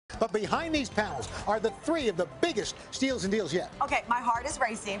But behind these panels are the three of the biggest steals and deals yet. Okay, my heart is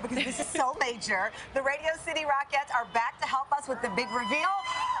racing because this is so major. The Radio City Rockettes are back to help us with the big reveal.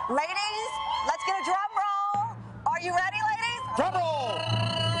 Ladies, let's get a drum roll. Are you ready, ladies? Drum roll!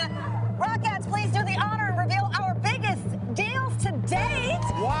 Rockettes, please do the honor and reveal our biggest deals to date.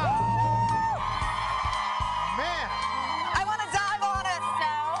 Wow. Man. I want to dive on it.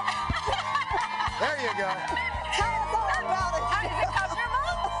 There you go. Tell us all about it. Is it comfortable?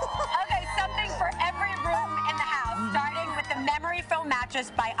 Okay, something for every room in the house, starting with the memory foam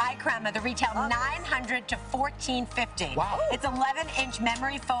mattress by iCrema. The retail $900 to $1,450. Wow. It's 11-inch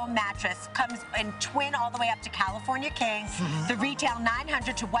memory foam mattress. Comes in twin all the way up to California King. The retail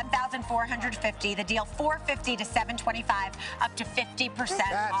 $900 to $1,450. The deal $450 to $725, up to 50%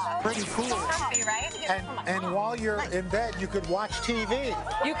 That's off. pretty cool. Comfy, right? And while you're in bed, you could watch TV.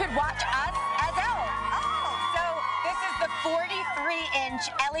 You could watch us as well. So this is the 43-inch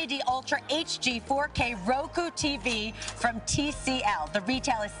LED Ultra HD 4K Roku TV from TCL. The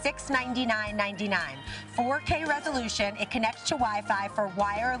retail is $699.99. 4K resolution. It connects to Wi-Fi for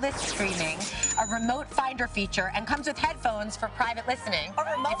wireless streaming, a remote finder feature, and comes with headphones for private listening. A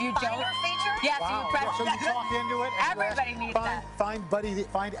remote finder feature? Yes, Wow. you press. So you talk into it. And Everybody needs that.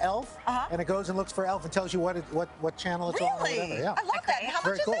 Find Elf, and it goes and looks for Elf and tells you what channel it's on. Or Really? whatever. Yeah. I love that. How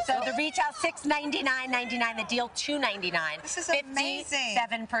Very much cool. is So it? the retail $699.99. The deal $299. This is amazing.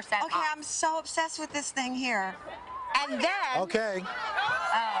 57% Okay, off. I'm so obsessed with this thing here. And then, Okay.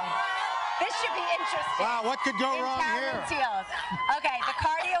 this should be interesting. Wow, what could go In wrong here? Talent Teals. Okay, the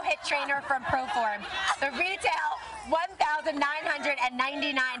cardio hit trainer from Proform. The retail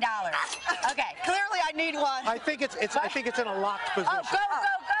 $1,999. Okay. Clearly, I need one. I think it's in a locked position. Oh, go, go, go!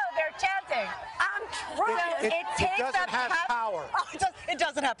 They're chanting. I'm trying. It takes doesn't up have half. power. Oh, it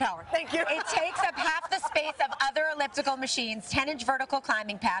doesn't have power. Thank you. It takes up half the space of other elliptical machines, 10-inch vertical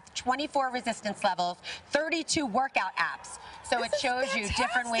climbing path, 24 resistance levels, 32 workout apps. So This it shows is you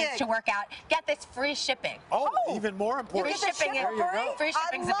different ways fantastic. to work out. Get this, free shipping. Oh, even more Free important. shipping There you go. Free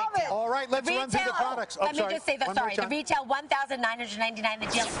shipping's I a love big it. deal. All right, let's run through the products. Oh, Let me sorry. just say One more the time. retail $1,999. The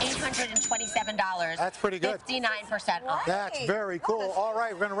deal $827. That's pretty good. 59% off. That's very cool. All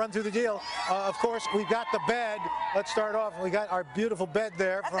right, we're going to run through the deal. Of course, we've got the bed. Let's start off. We got our beautiful bed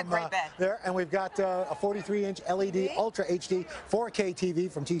there. That's a great bed. There, and we've got a 43-inch LED Ultra HD 4K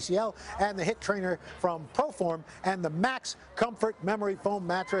TV from TCL, and the hit trainer from Proform, and the Max Comfort Memory Foam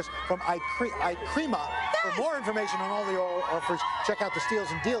Mattress from iCrema. For more information on all the offers, check out the Steals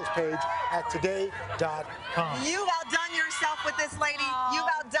and Deals page at today.com. You've outdone yourself with this, lady. You've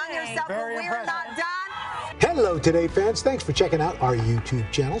outdone yourself, Very but we're impressive. not done. Hello, Today fans. Thanks for checking out our YouTube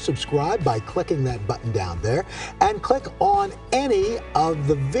channel. Subscribe by clicking that button down there and click on any of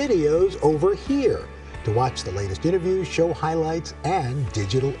the videos over here to watch the latest interviews, show highlights, and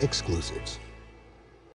digital exclusives.